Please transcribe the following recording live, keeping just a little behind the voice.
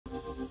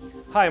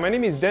Hi, my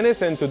name is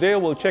Dennis and today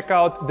we'll check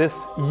out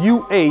this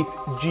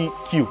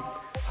U8GQ,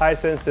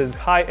 Hisense's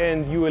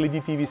high-end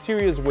ULED TV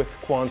series with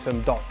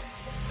quantum dot.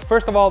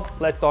 First of all,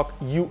 let's talk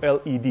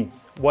ULED.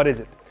 What is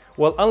it?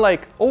 Well,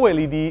 unlike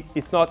OLED,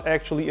 it's not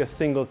actually a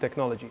single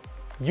technology.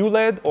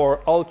 ULED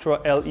or Ultra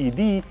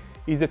LED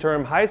is the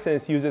term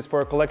Hisense uses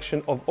for a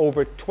collection of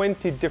over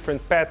 20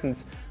 different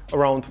patents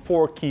around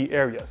 4 key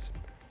areas: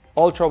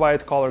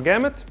 ultra-wide color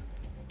gamut,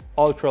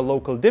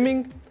 ultra-local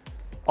dimming,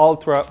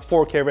 ultra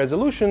 4K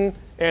resolution,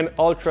 and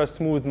ultra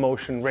smooth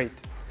motion rate.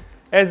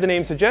 As the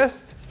name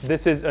suggests,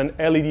 this is an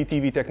LED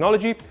TV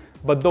technology,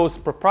 but those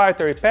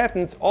proprietary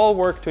patents all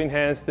work to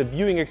enhance the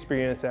viewing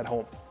experience at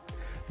home.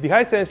 The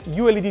Hisense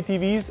ULED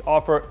TVs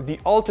offer the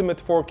ultimate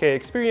 4K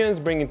experience,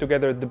 bringing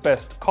together the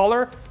best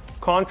color,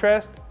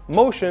 contrast,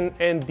 motion,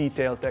 and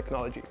detail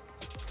technology.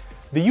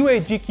 The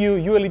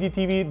U8GQ ULED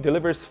TV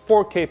delivers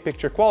 4K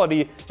picture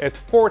quality at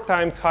 4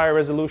 times higher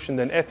resolution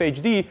than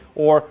FHD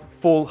or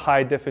full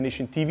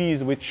high-definition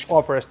TVs, which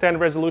offer a standard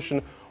resolution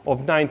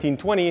of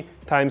 1920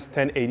 x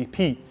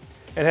 1080p,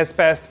 and has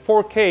passed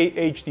 4K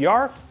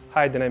HDR,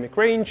 high dynamic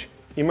range,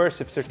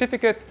 immersive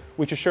certificate,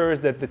 which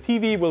assures that the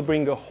TV will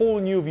bring a whole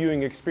new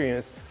viewing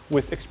experience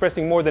with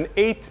expressing more than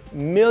 8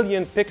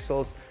 million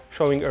pixels,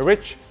 showing a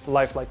rich,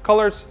 lifelike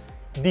colors,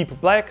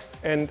 deep blacks,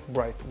 and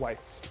bright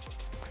whites.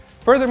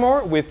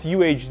 Furthermore, with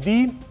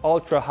UHD,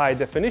 ultra high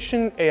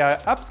definition, AI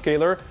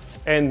upscaler,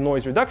 and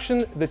noise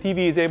reduction, the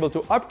TV is able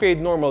to upgrade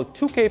normal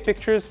 2K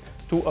pictures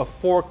to a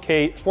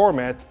 4K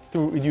format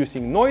through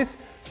reducing noise,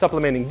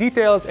 supplementing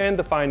details, and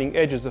defining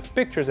edges of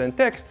pictures and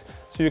text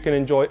so you can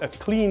enjoy a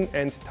clean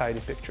and tidy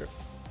picture.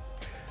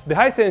 The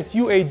Hisense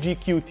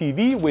U8GQ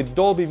TV with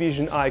Dolby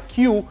Vision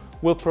IQ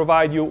will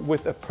provide you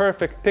with a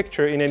perfect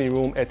picture in any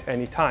room at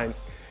any time.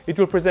 It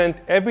will present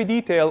every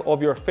detail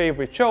of your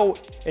favorite show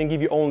and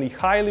give you only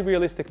highly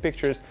realistic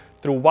pictures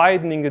through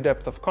widening the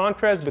depth of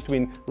contrast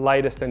between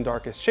lightest and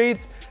darkest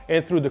shades,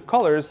 and through the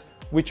colors,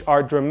 which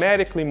are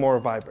dramatically more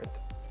vibrant.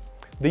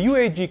 The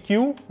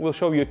U8GQ will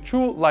show you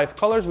true life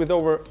colors with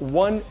over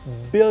 1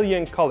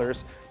 billion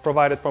colors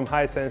provided from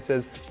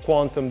Hisense's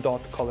quantum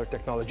dot color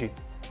technology.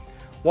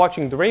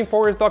 Watching the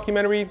Rainforest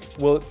documentary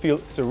will feel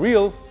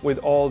surreal with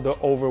all the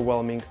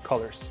overwhelming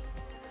colors.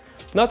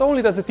 Not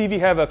only does the TV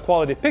have a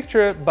quality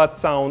picture, but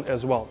sound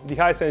as well. The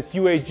Hisense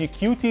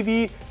U8GQ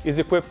TV is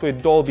equipped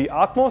with Dolby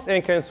Atmos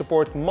and can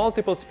support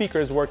multiple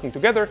speakers working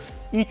together,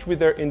 each with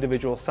their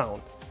individual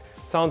sound.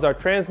 Sounds are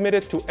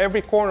transmitted to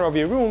every corner of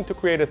your room to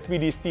create a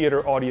 3D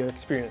theater audio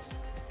experience.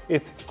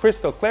 It's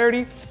crystal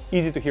clarity,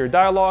 easy to hear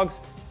dialogues,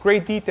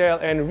 great detail,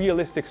 and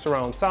realistic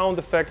surround sound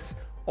effects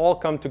all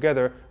come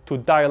together to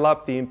dial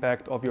up the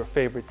impact of your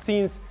favorite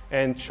scenes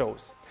and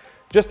shows.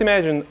 Just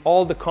imagine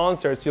all the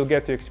concerts you'll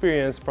get to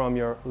experience from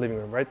your living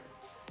room, right?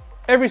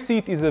 Every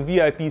seat is a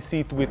VIP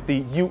seat with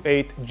the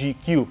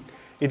U8GQ.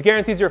 It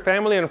guarantees your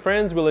family and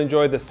friends will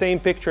enjoy the same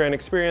picture and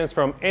experience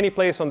from any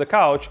place on the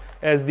couch,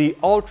 as the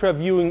ultra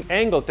viewing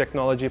angle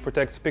technology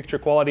protects picture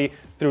quality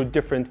through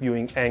different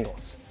viewing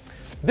angles.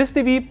 This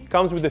TV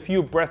comes with a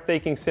few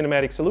breathtaking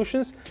cinematic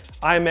solutions.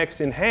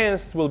 IMAX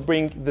Enhanced will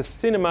bring the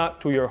cinema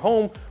to your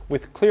home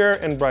with clearer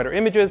and brighter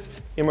images,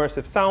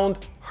 immersive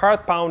sound,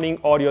 heart-pounding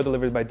audio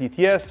delivered by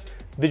DTS,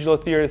 digital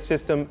theater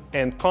system,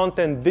 and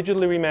content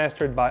digitally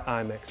remastered by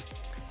IMAX.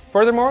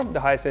 Furthermore, the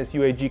Hisense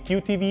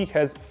U8GQ TV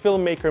has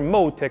Filmmaker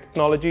Mode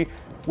technology,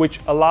 which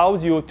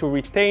allows you to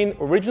retain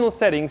original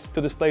settings to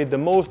display the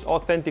most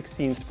authentic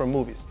scenes from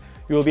movies.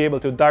 You will be able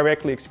to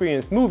directly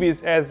experience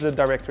movies as the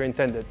director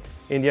intended.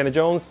 Indiana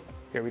Jones,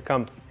 here we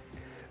come.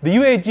 The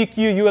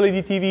U8GQ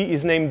ULED TV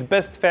is named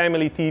Best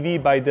Family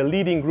TV by the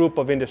leading group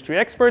of industry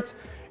experts.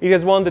 It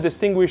has won the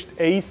distinguished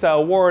AISA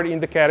award in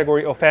the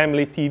category of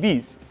family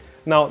TVs.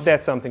 Now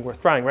that's something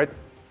worth trying, right?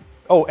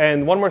 Oh,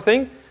 and one more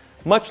thing.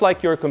 Much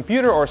like your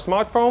computer or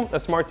smartphone, a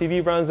smart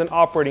TV runs an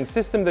operating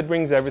system that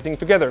brings everything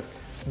together.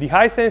 The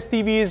Hisense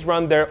TVs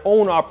run their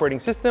own operating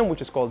system,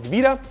 which is called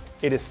Vita.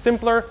 It is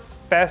simpler,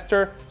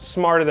 faster,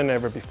 smarter than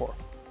ever before.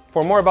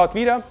 For more about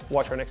Vita,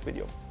 watch our next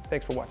video.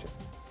 Thanks for watching.